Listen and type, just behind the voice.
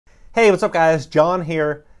Hey, what's up guys? John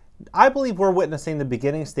here. I believe we're witnessing the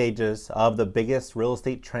beginning stages of the biggest real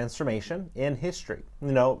estate transformation in history.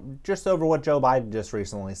 Just over what Joe Biden just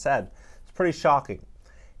recently said. It's pretty shocking.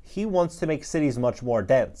 He wants to make cities much more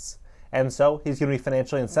dense. And so he's going to be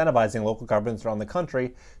financially incentivizing local governments around the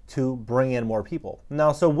country to bring in more people.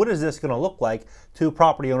 Now, so what is this going to look like to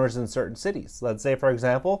property owners in certain cities? Let's say, for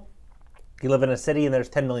example, you live in a city and there's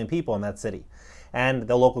 10 million people in that city. And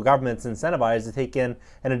the local government's incentivized to take in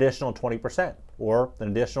an additional 20% or an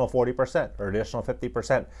additional 40% or additional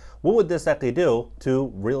 50%. What would this actually do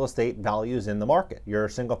to real estate values in the market? Your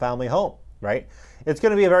single family home, right? It's going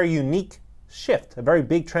to be a very unique shift, a very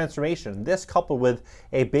big transformation. This coupled with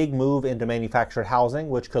a big move into manufactured housing,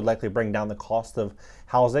 which could likely bring down the cost of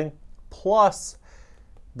housing. Plus,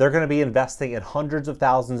 they're going to be investing in hundreds of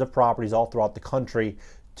thousands of properties all throughout the country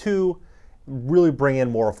to really bring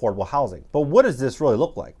in more affordable housing. But what does this really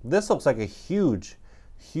look like? This looks like a huge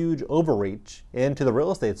overreach into the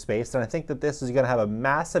real estate space, and I think that this is going to have a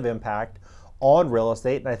massive impact on real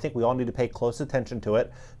estate, and I think we all need to pay close attention to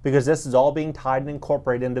it because this is all being tied and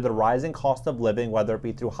incorporated into the rising cost of living, whether it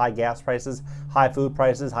be through high gas prices, high food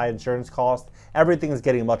prices, high insurance costs. Everything is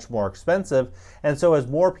getting much more expensive, and so as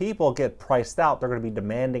more people get priced out, they're going to be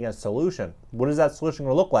demanding a solution. What is that solution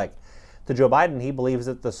going to look like? To Joe Biden, he believes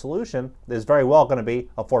that the solution is very well going to be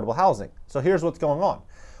affordable housing. So here's what's going on.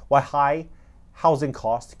 Why high housing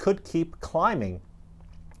costs could keep climbing.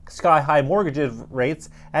 Sky-high mortgage rates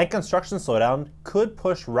and construction slowdown could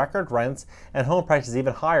push record rents and home prices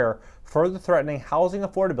even higher, further threatening housing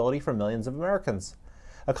affordability for millions of Americans.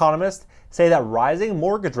 Economists say that rising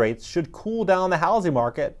mortgage rates should cool down the housing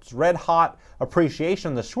market's red-hot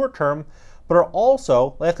appreciation in the short term, but are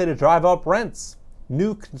also likely to drive up rents.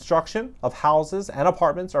 New construction of houses and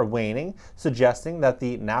apartments are waning, suggesting that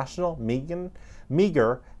the national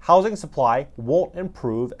meager housing supply won't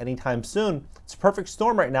improve anytime soon. It's a perfect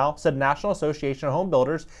storm right now, said National Association of Home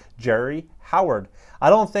Builders Jerry Howard. I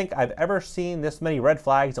don't think I've ever seen this many red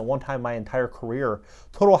flags at one time in my entire career.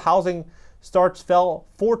 Total housing starts fell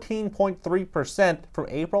 14.3% from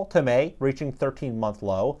April to May, reaching 13-month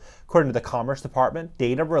low. According to the Commerce Department,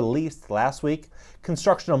 data released last week,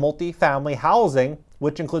 construction of multi-family housing,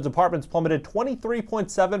 which includes apartments, plummeted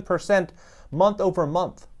 23.7% month over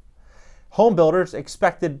month. Home builders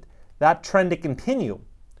expected that trend to continue,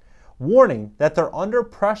 warning that they're under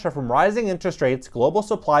pressure from rising interest rates, global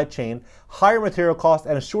supply chain, higher material costs,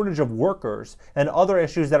 and a shortage of workers and other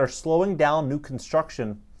issues that are slowing down new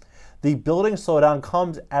construction. The building slowdown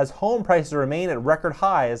comes as home prices remain at record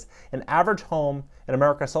highs. An average home in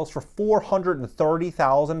America sells for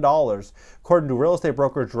 $430,000, according to real estate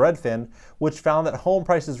brokerage Redfin, which found that home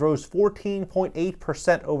prices rose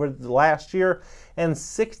 14.8% over the last year and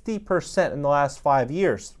 60% in the last 5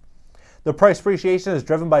 years. The price appreciation is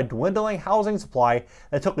driven by dwindling housing supply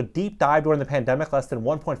that took a deep dive during the pandemic. Less than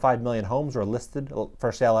 1.5 million homes were listed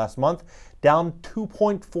for sale last month, down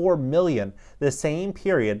 2.4 million the same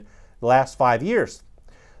period the last 5 years.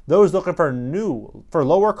 Those looking for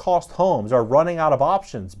lower cost homes are running out of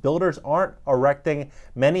options. Builders aren't erecting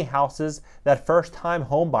many houses that first-time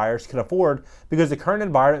home buyers can afford because the current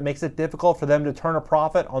environment makes it difficult for them to turn a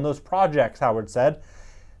profit on those projects, Howard said.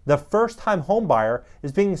 The first-time home buyer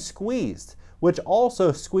is being squeezed, which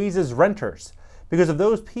also squeezes renters because of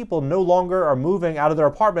those people no longer are moving out of their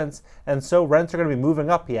apartments, and so rents are going to be moving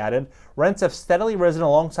up, he added. Rents have steadily risen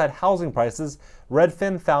alongside housing prices.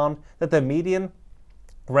 Redfin found that the median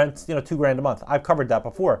rent's $2,000 a month. I've covered that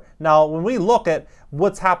before. Now, when we look at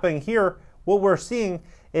what's happening here, what we're seeing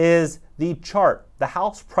is the chart, the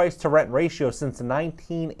house price to rent ratio since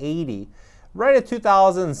 1980. Right at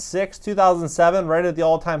 2006, 2007, right at the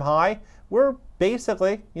all-time high, we're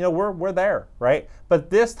basically, we're there, right? But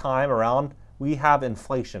this time around, we have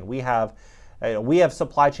inflation. We have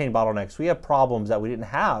supply chain bottlenecks. We have problems that we didn't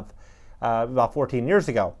have about 14 years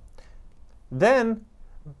ago. Then,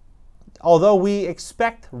 although we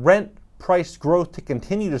expect rent price growth to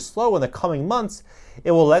continue to slow in the coming months,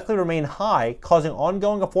 it will likely remain high, causing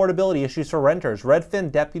ongoing affordability issues for renters.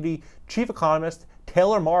 Redfin Deputy Chief Economist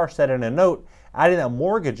Taylor Marr said in a note, adding that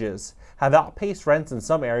mortgages have outpaced rents in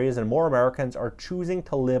some areas and more Americans are choosing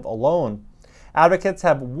to live alone. Advocates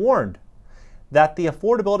have warned that the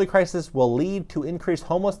affordability crisis will lead to increased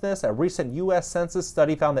homelessness. A recent U.S. Census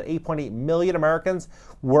study found that 8.8 million Americans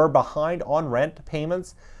were behind on rent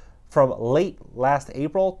payments from late last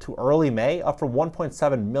April to early May, up from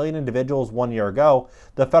 1.7 million individuals 1 year ago.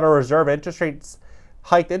 The Federal Reserve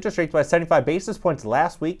hiked interest rates by 75 basis points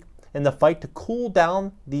last week in the fight to cool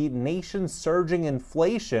down the nation's surging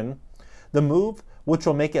inflation. The move, which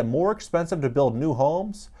will make it more expensive to build new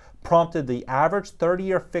homes, prompted the average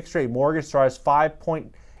 30-year fixed-rate mortgage to rise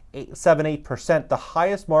 5.78%, the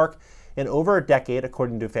highest mark in over a decade,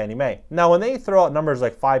 according to Fannie Mae. Now, when they throw out numbers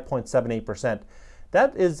like 5.78%,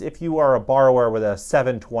 that is if you are a borrower with a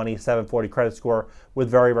 720, 740 credit score with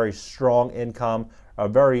very, very strong income, a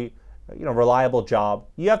very reliable job.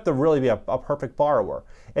 You have to really be a perfect borrower.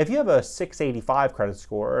 If you have a 685 credit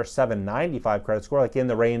score or 795 credit score, like in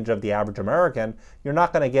the range of the average American, you're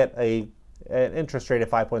not going to get an interest rate of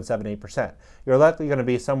 5.78%. You're likely going to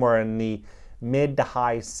be somewhere in the mid to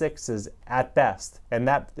high sixes at best, and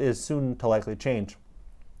that is soon to likely change.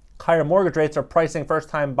 Higher mortgage rates are pricing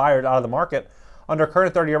first-time buyers out of the market. Under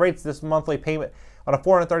current 30-year rates, this monthly payment on a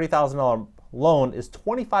 $430,000 loan is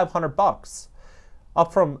 $2,500,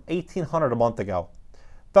 up from $1,800 a month ago.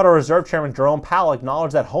 Federal Reserve Chairman Jerome Powell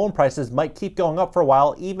acknowledged that home prices might keep going up for a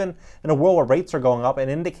while, even in a world where rates are going up,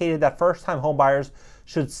 and indicated that first-time home buyers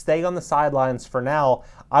should stay on the sidelines for now.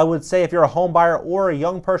 I would say if you're a home buyer or a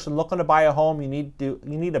young person looking to buy a home, you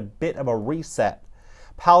need a bit of a reset.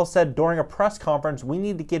 Powell said during a press conference, we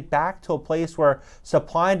need to get back to a place where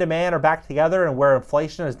supply and demand are back together and where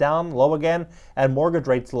inflation is down low again and mortgage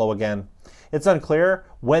rates low again. It's unclear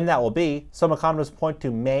when that will be. Some economists point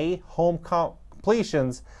to May home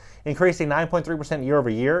completions increasing 9.3% year over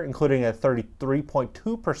year, including a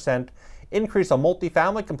 33.2% increase on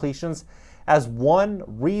multifamily completions, as one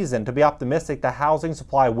reason to be optimistic that housing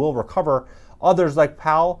supply will recover. Others, like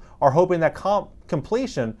Powell, are hoping that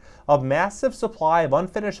completion of massive supply of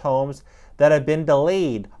unfinished homes that have been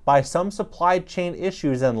delayed by some supply chain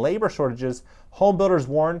issues and labor shortages. Home builders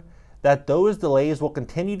warn that those delays will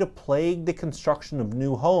continue to plague the construction of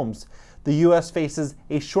new homes. The U.S. faces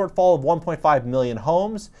a shortfall of 1.5 million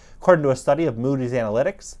homes, according to a study of Moody's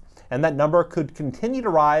Analytics, and that number could continue to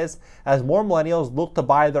rise as more millennials look to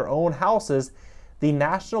buy their own houses. The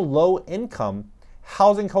National Low Income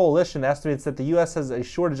Housing Coalition estimates that the U.S. has a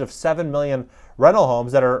shortage of 7 million rental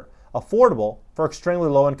homes that are affordable for extremely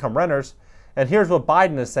low-income renters. And here's what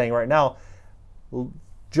Biden is saying right now.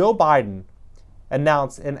 Joe Biden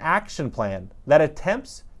announced an action plan that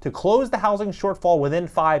attempts to close the housing shortfall within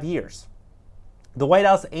 5 years. The White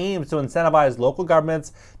House aims to incentivize local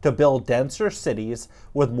governments to build denser cities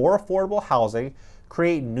with more affordable housing,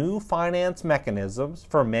 create new finance mechanisms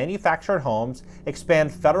for manufactured homes,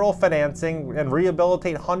 expand federal financing, and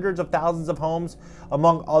rehabilitate hundreds of thousands of homes,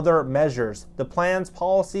 among other measures. The plan's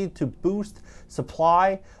policy to boost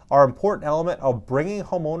supply are an important element of bringing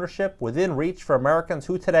homeownership within reach for Americans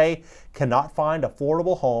who today cannot find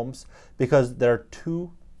affordable homes because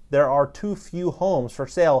there are too few homes for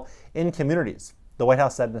sale in communities, the White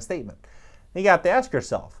House said in a statement. You have to ask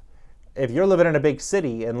yourself, if you're living in a big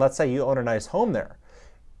city and let's say you own a nice home there,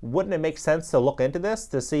 wouldn't it make sense to look into this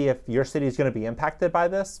to see if your city is going to be impacted by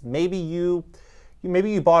this? Maybe you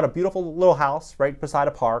bought a beautiful little house right beside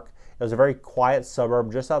a park. It was a very quiet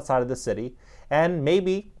suburb just outside of the city, and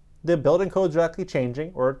maybe the building codes are likely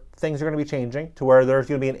changing, or things are going to be changing to where there's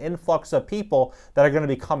going to be an influx of people that are going to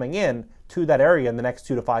be coming in to that area in the next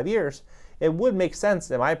 2 to 5 years. It would make sense,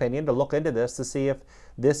 in my opinion, to look into this to see if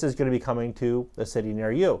this is going to be coming to a city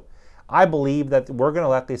near you. I believe that we're going to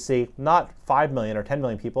likely see not 5 million or 10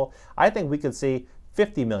 million people. I think we could see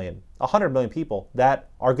 50 million, 100 million people that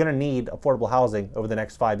are going to need affordable housing over the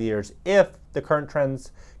next 5 years if the current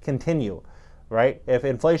trends continue, right? If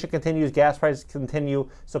inflation continues, gas prices continue,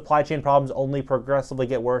 supply chain problems only progressively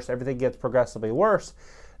get worse, everything gets progressively worse,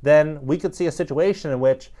 then we could see a situation in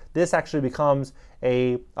which this actually becomes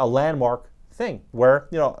a landmark thing where,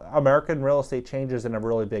 American real estate changes in a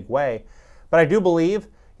really big way. But I do believe,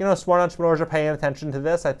 smart entrepreneurs are paying attention to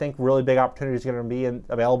this. I think really big opportunities are going to be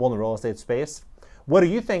available in the real estate space. What do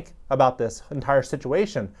you think about this entire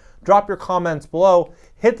situation? Drop your comments below.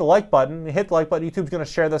 Hit the like button. Hit the like button. YouTube's going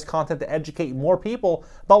to share this content to educate more people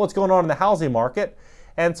about what's going on in the housing market.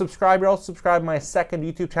 And subscribe. You're also subscribed to my second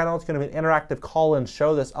YouTube channel. It's going to be an interactive call-in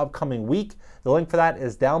show this upcoming week. The link for that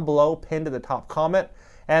is down below, pinned to the top comment.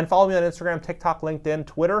 And follow me on Instagram, TikTok, LinkedIn,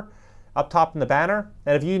 Twitter, up top in the banner.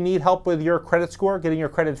 And if you need help with your credit score, getting your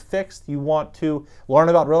credit fixed, you want to learn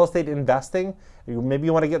about real estate investing, maybe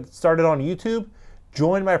you want to get started on YouTube,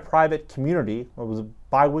 join my private community. It was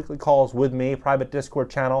bi-weekly calls with me, private Discord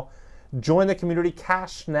channel. Join the community,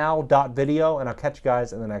 cashnow.video, and I'll catch you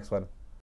guys in the next one.